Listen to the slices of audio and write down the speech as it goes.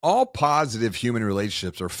All positive human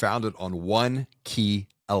relationships are founded on one key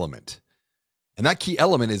element. And that key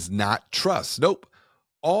element is not trust. Nope.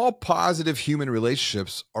 All positive human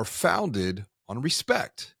relationships are founded on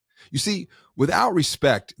respect. You see, without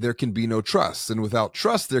respect, there can be no trust. And without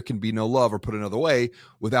trust, there can be no love. Or put another way,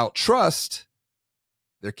 without trust,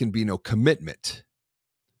 there can be no commitment.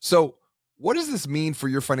 So, what does this mean for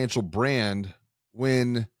your financial brand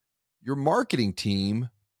when your marketing team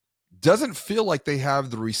doesn't feel like they have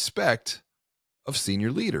the respect of senior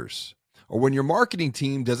leaders, or when your marketing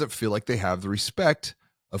team doesn't feel like they have the respect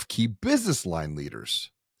of key business line leaders?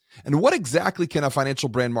 And what exactly can a financial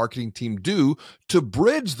brand marketing team do to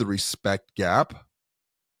bridge the respect gap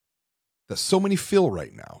that so many feel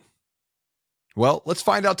right now? Well, let's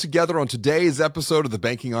find out together on today's episode of the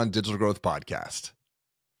Banking on Digital Growth podcast.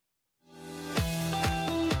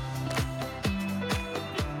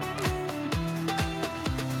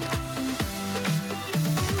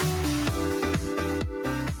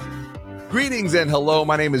 Greetings and hello.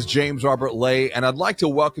 My name is James Robert Lay, and I'd like to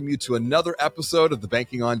welcome you to another episode of the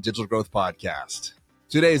Banking on Digital Growth podcast.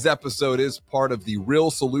 Today's episode is part of the Real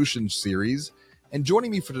Solutions series, and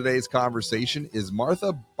joining me for today's conversation is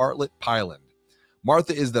Martha Bartlett Pyland.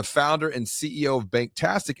 Martha is the founder and CEO of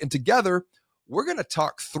Banktastic, and together we're going to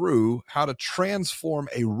talk through how to transform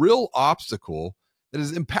a real obstacle that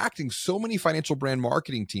is impacting so many financial brand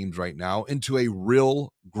marketing teams right now into a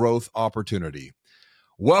real growth opportunity.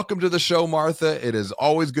 Welcome to the show, Martha. It is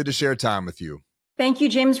always good to share time with you. Thank you,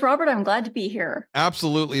 James Robert. I'm glad to be here.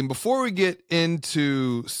 Absolutely. And before we get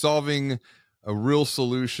into solving a real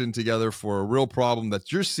solution together for a real problem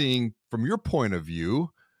that you're seeing from your point of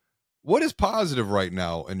view, what is positive right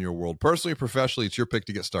now in your world? Personally, professionally, it's your pick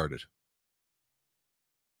to get started.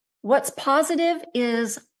 What's positive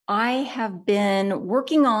is I have been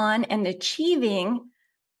working on and achieving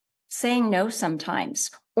saying no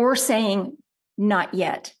sometimes, or saying not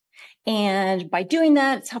yet. And by doing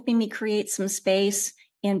that, it's helping me create some space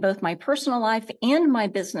in both my personal life and my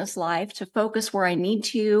business life to focus where I need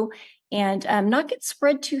to, and not get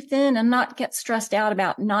spread too thin and not get stressed out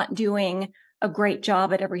about not doing a great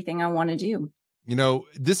job at everything I want to do. You know,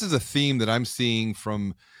 this is a theme that I'm seeing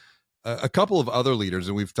from a couple of other leaders,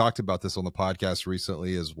 and we've talked about this on the podcast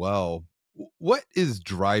recently as well. What is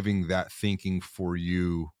driving that thinking for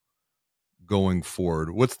you going forward?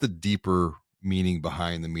 What's the deeper meaning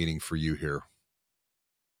behind the meaning for you here?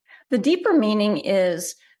 The deeper meaning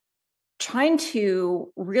is trying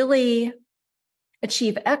to really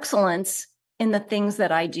achieve excellence in the things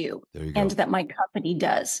that I do and that my company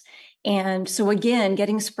does. And so again,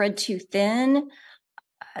 getting spread too thin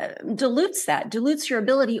dilutes your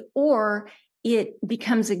ability, or it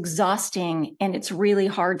becomes exhausting and it's really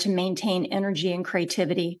hard to maintain energy and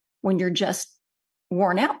creativity when you're just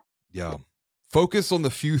worn out. Yeah. Focus on the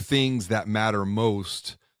few things that matter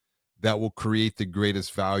most that will create the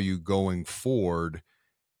greatest value going forward.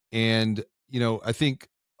 And, you know, I think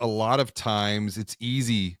a lot of times it's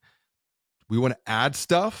easy. We want to add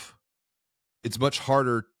stuff. It's much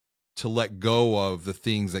harder to let go of the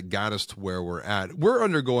things that got us to where we're at. We're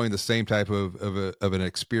undergoing the same type of an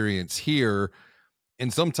experience here.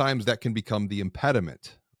 And sometimes that can become the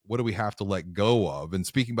impediment. What do we have to let go of? And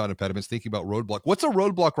speaking about impediments, thinking about roadblock, what's a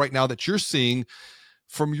roadblock right now that you're seeing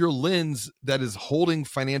from your lens that is holding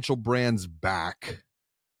financial brands back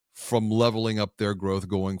from leveling up their growth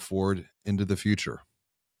going forward into the future?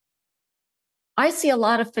 I see a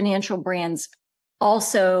lot of financial brands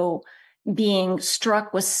also being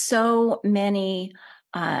struck with so many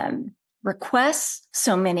requests,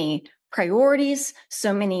 so many priorities,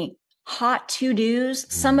 so many hot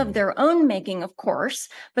to-dos, some of their own making, of course,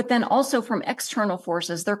 but then also from external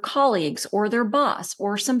forces, their colleagues or their boss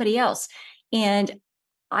or somebody else. And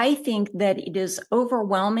I think that it is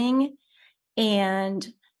overwhelming and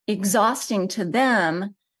exhausting to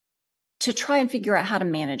them to try and figure out how to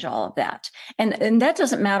manage all of that. And that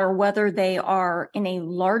doesn't matter whether they are in a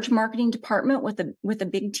large marketing department with a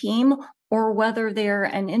big team, or whether they're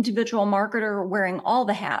an individual marketer wearing all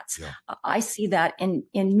the hats. Yeah. I see that in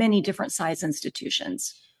many different size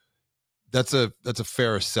institutions. That's a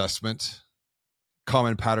fair assessment.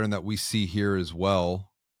 Common pattern that we see here as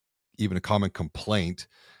well, even a common complaint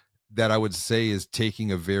that I would say is taking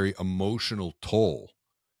a very emotional toll.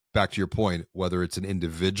 Back to your point, whether it's an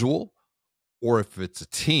individual or if it's a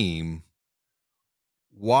team,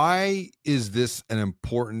 why is this an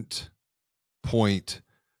important point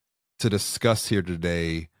to discuss here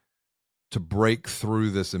today to break through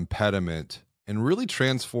this impediment and really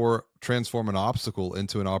transform an obstacle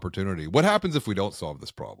into an opportunity? What happens if we don't solve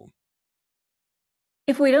this problem?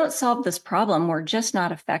 If we don't solve this problem, we're just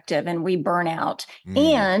not effective and we burn out.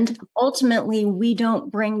 Mm, And ultimately, we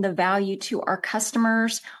don't bring the value to our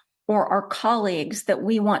customers or our colleagues that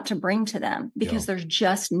we want to bring to them yeah. because there's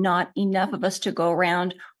just not enough of us to go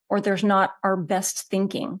around, or there's not our best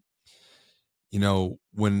thinking.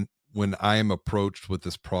 When I am approached with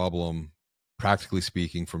this problem, practically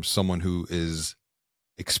speaking, from someone who is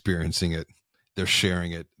experiencing it, they're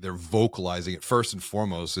sharing it, they're vocalizing it. First and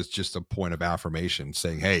foremost, it's just a point of affirmation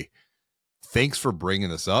saying, hey, thanks for bringing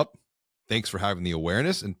this up. Thanks for having the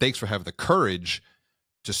awareness, and thanks for having the courage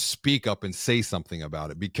to speak up and say something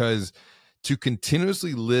about it. Because to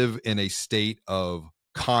continuously live in a state of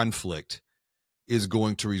conflict is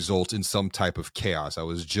going to result in some type of chaos. I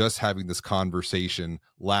was just having this conversation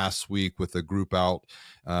last week with a group out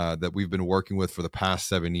that we've been working with for the past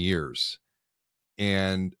 7 years.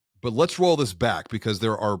 But let's roll this back, because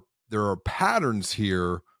there are patterns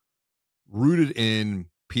here rooted in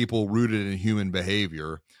people, rooted in human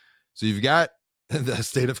behavior. So you've got the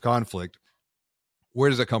state of conflict. Where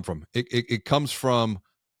does that come from? It comes from,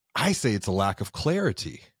 I say, it's a lack of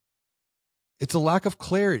clarity. It's a lack of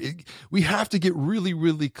clarity. We have to get really,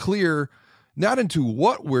 really clear, not into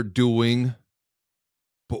what we're doing,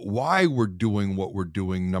 but why we're doing what we're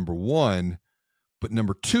doing, number one. But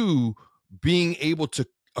number two, being able to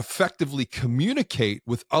effectively communicate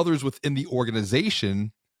with others within the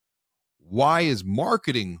organization. Why is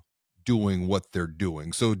marketing doing what they're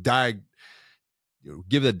doing? So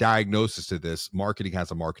give a diagnosis to this. Marketing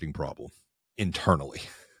has a marketing problem internally.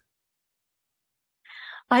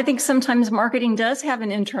 I think sometimes marketing does have an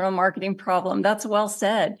internal marketing problem. That's well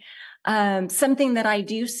said. Something that I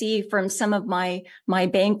do see from some of my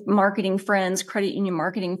bank marketing friends, credit union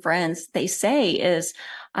marketing friends, they say is,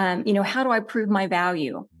 how do I prove my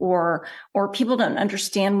value? Or people don't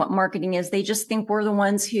understand what marketing is. They just think we're the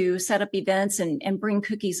ones who set up events and bring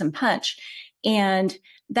cookies and punch. And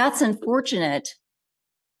that's unfortunate.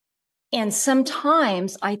 And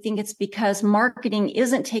sometimes I think it's because marketing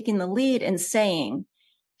isn't taking the lead and saying,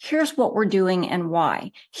 here's what we're doing and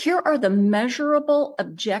why. Here are the measurable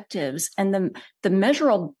objectives and the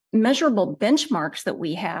measurable benchmarks that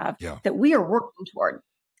we have, that we are working toward.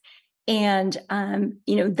 And,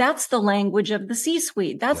 that's the language of the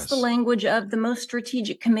C-suite. That's the language of the most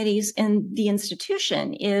strategic committees in the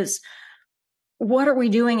institution is, what are we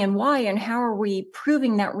doing and why, and how are we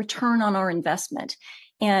proving that return on our investment?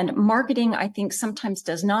 And marketing, I think, sometimes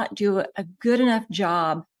does not do a good enough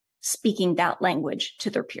job speaking that language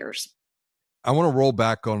to their peers. I want to roll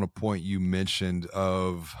back on a point you mentioned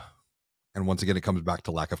and once again, it comes back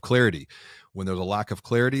to lack of clarity. When there's a lack of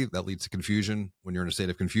clarity, that leads to confusion. When you're in a state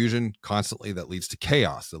of confusion constantly, that leads to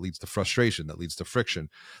chaos, that leads to frustration, that leads to friction.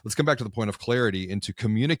 Let's come back to the point of clarity, into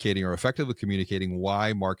communicating, or effectively communicating,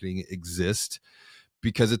 why marketing exists,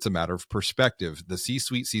 because it's a matter of perspective. The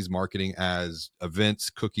C-suite sees marketing as events,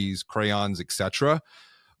 cookies, crayons, etc.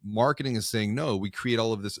 Marketing is saying, no, we create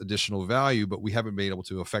all of this additional value, but we haven't been able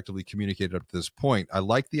to effectively communicate it up to this point. I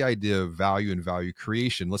like the idea of value and value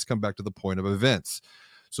creation. Let's come back to the point of events.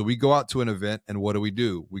 So we go out to an event, and what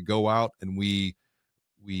do? We go out and we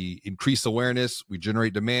increase awareness, we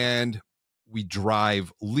generate demand, we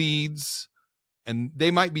drive leads, and they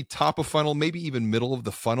might be top of funnel, maybe even middle of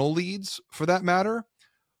the funnel leads for that matter.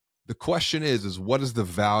 The question is what is the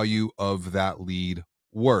value of that lead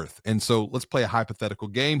worth? And so let's play a hypothetical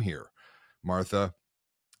game here, Martha.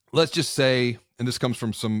 Let's just say, and this comes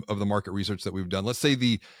from some of the market research that we've done, let's say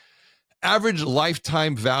the average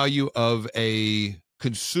lifetime value of a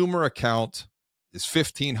consumer account is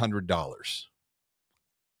 $1,500.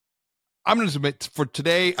 I'm going to submit for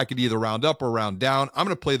today, I could either round up or round down. I'm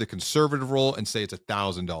going to play the conservative role and say it's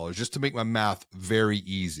 $1,000 just to make my math very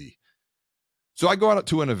easy. So I go out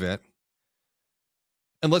to an event,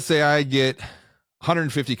 and let's say I get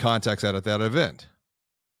 150 contacts out at that event.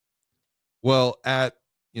 Well, at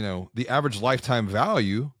the average lifetime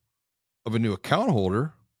value of a new account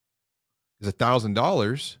holder is $1,000,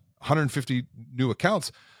 150 new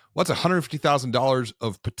accounts. Well, that's $150,000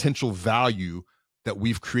 of potential value that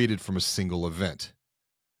we've created from a single event.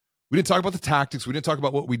 We didn't talk about the tactics. We didn't talk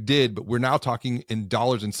about what we did, but we're now talking in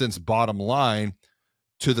dollars and cents bottom line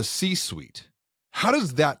to the C-suite. How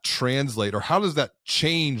does that translate, or how does that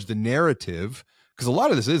change the narrative? Because a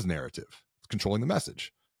lot of this is narrative. It's controlling the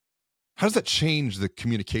message. How does that change the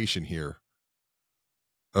communication here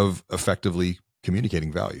of effectively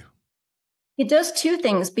communicating value? It does two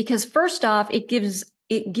things, because first off, it gives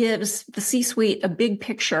the C-suite a big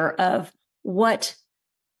picture of what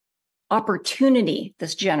opportunity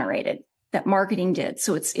this generated that marketing did.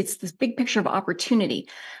 So it's this big picture of opportunity.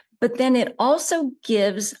 But then it also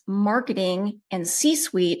gives marketing and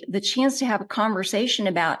C-suite the chance to have a conversation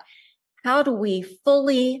about how do we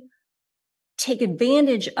fully take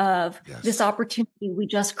advantage of this opportunity we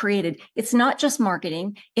just created. It's not just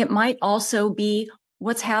marketing. It might also be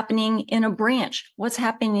what's happening in a branch, what's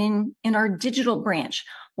happening in our digital branch,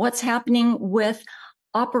 what's happening with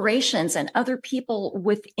operations and other people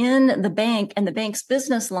within the bank and the bank's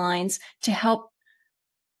business lines to help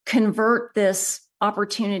convert this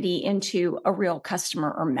opportunity into a real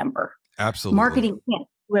customer or member. Absolutely. Marketing can't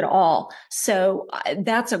do it all. So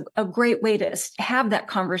that's a great way to have that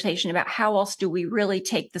conversation about how else do we really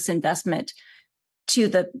take this investment to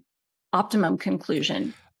the optimum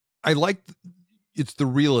conclusion. I like it's the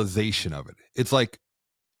realization of it. It's like,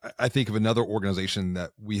 I think of another organization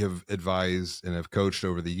that we have advised and have coached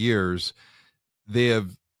over the years. They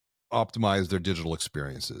have optimized their digital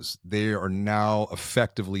experiences. They are now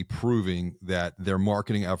effectively proving that their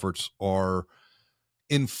marketing efforts are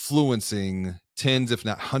influencing tens, if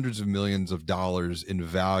not hundreds of millions of dollars in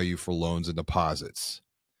value for loans and deposits.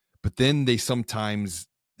 But then they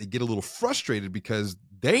get a little frustrated because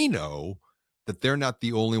they know that they're not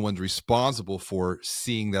the only ones responsible for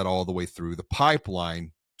seeing that all the way through the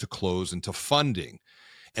pipeline to close and to funding.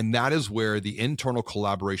 And that is where the internal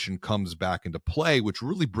collaboration comes back into play, which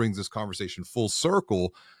really brings this conversation full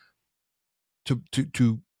circle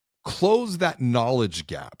to close that knowledge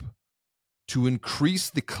gap, to increase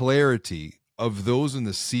the clarity of those in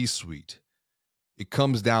the C-suite. It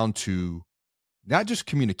comes down to not just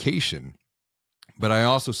communication, but I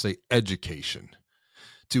also say education,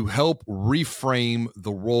 to help reframe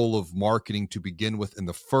the role of marketing to begin with in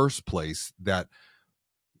the first place, that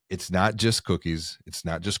it's not just cookies, it's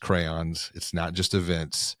not just crayons, it's not just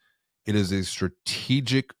events. It is a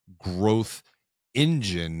strategic growth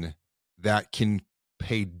engine that can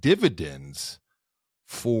pay dividends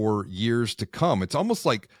for years to come. It's almost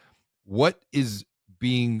like what is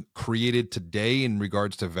being created today in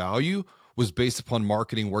regards to value was based upon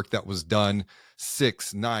marketing work that was done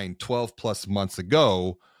 6, 9, 12 plus months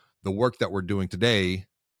ago. The work that we're doing today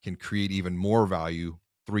can create even more value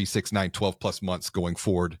 3, 6, 9, 12 plus months going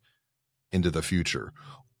forward into the future.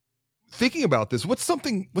 Thinking about this,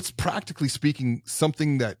 what's practically speaking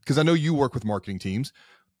something that, because I know you work with marketing teams,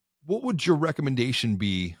 what would your recommendation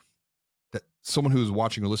be that someone who's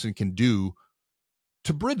watching or listening can do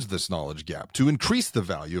to bridge this knowledge gap, to increase the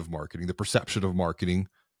value of marketing, the perception of marketing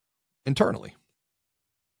internally?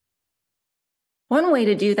 One way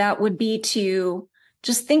to do that would be to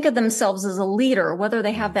just think of themselves as a leader, whether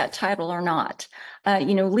they have that title or not.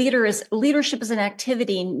 Leadership is an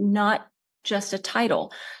activity, not just a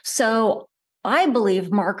title. So I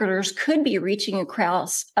believe marketers could be reaching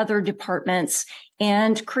across other departments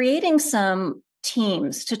and creating some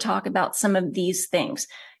teams to talk about some of these things.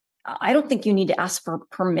 I don't think you need to ask for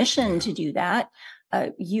permission to do that.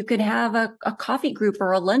 You could have a coffee group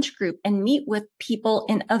or a lunch group and meet with people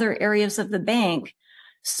in other areas of the bank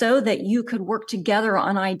so that you could work together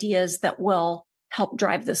on ideas that will help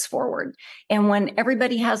drive this forward. And when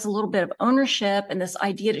everybody has a little bit of ownership and this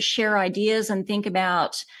idea to share ideas and think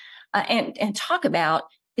about and talk about,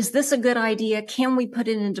 is this a good idea? Can we put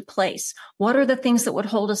it into place? What are the things that would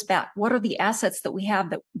hold us back? What are the assets that we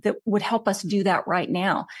have that would help us do that right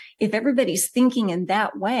now? If everybody's thinking in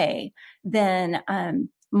that way, then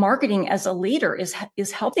marketing as a leader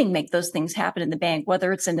is helping make those things happen in the bank,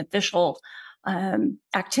 whether it's an official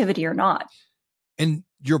activity or not. And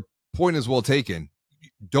your point is well taken.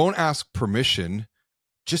 Don't ask permission,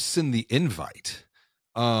 just send the invite,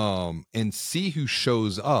 and see who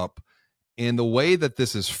shows up. And the way that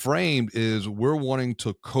this is framed is we're wanting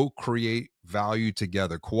to co-create value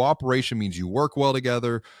together. Cooperation means you work well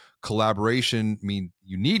together. Collaboration means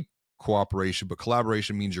you need cooperation, but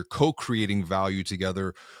collaboration means you're co-creating value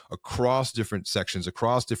together across different sections,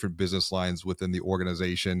 across different business lines within the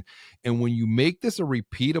organization. And when you make this a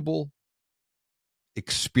repeatable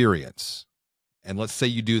experience, and let's say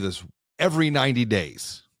you do this every 90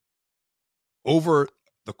 days, over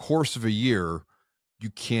the course of a year, you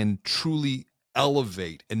can truly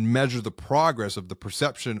elevate and measure the progress of the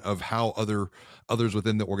perception of how others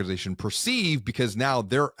within the organization perceive, because now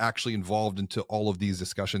they're actually involved into all of these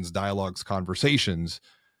discussions, dialogues, conversations.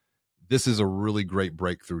 This is a really great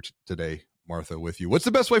breakthrough today, Martha, with you. What's the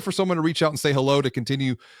best way for someone to reach out and say hello, to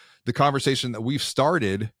continue the conversation that we've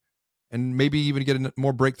started and maybe even get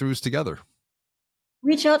more breakthroughs together?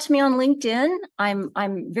 Reach out to me on LinkedIn.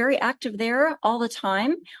 I'm very active there all the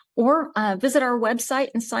time, or visit our website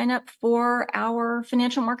and sign up for our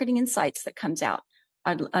Financial Marketing Insights that comes out.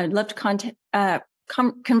 I'd love to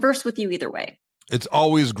converse with you either way. It's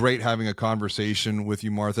always great having a conversation with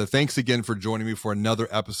you, Martha. Thanks again for joining me for another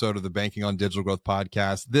episode of the Banking on Digital Growth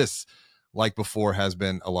podcast. This, like before, has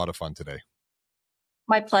been a lot of fun today.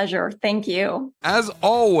 My pleasure. Thank you. As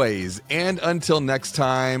always, and until next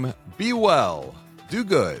time, be well, do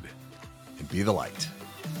good, and be the light.